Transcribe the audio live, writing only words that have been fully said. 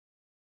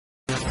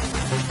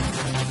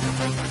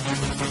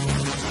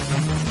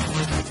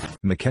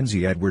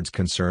Mackenzie Edwards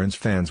concerns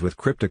fans with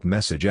cryptic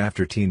message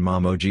after teen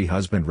mom OG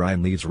husband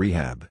Ryan leaves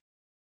rehab.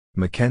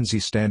 Mackenzie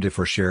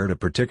Standifer shared a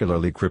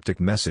particularly cryptic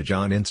message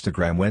on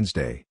Instagram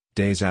Wednesday,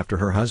 days after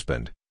her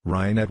husband,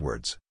 Ryan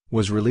Edwards,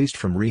 was released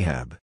from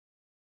rehab.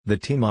 The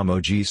teen mom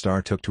OG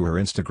star took to her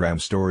Instagram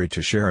story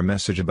to share a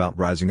message about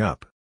rising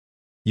up.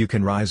 "You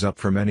can rise up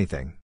from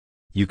anything.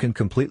 You can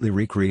completely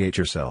recreate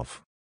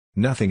yourself.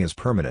 Nothing is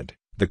permanent,"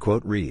 the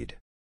quote read.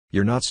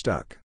 "You're not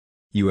stuck.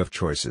 You have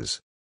choices.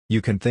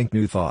 You can think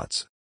new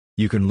thoughts.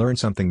 You can learn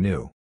something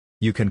new.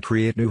 You can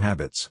create new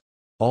habits.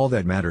 All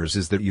that matters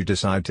is that you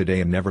decide today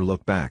and never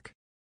look back.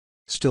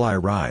 Still I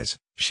rise,"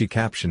 she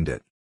captioned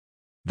it.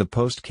 The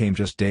post came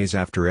just days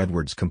after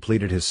Edwards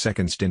completed his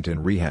second stint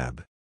in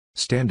rehab.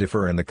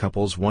 Standifer and the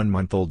couple's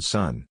one-month-old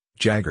son,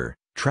 Jagger,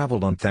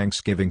 traveled on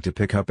Thanksgiving to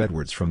pick up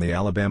Edwards from the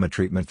Alabama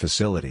treatment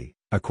facility,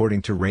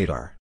 according to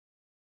Radar.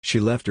 "She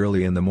left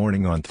early in the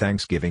morning on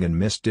Thanksgiving and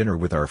missed dinner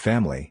with our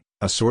family,"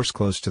 a source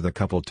close to the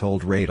couple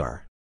told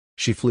Radar.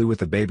 "She flew with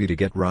the baby to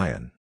get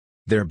Ryan.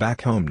 They're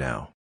back home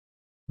now."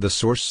 The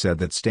source said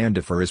that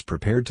Standifer is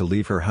prepared to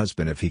leave her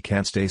husband if he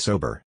can't stay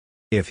sober.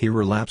 If he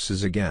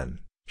relapses again,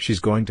 she's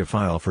going to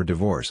file for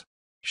divorce.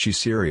 She's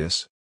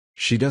serious.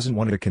 She doesn't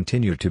want to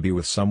continue to be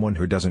with someone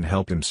who doesn't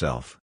help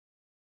himself.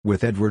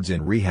 With Edwards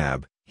in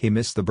rehab, he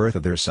missed the birth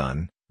of their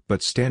son,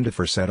 but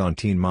Standifer said on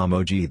Teen Mom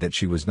OG that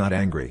she was not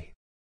angry.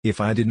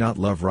 "If I did not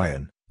love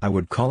Ryan, I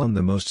would call him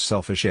the most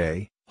selfish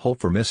a-hole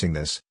for missing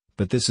this,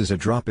 but this is a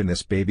drop in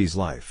this baby's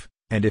life,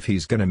 and if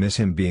he's gonna miss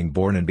him being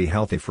born and be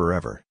healthy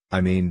forever, I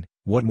mean,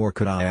 what more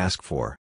could I ask for?"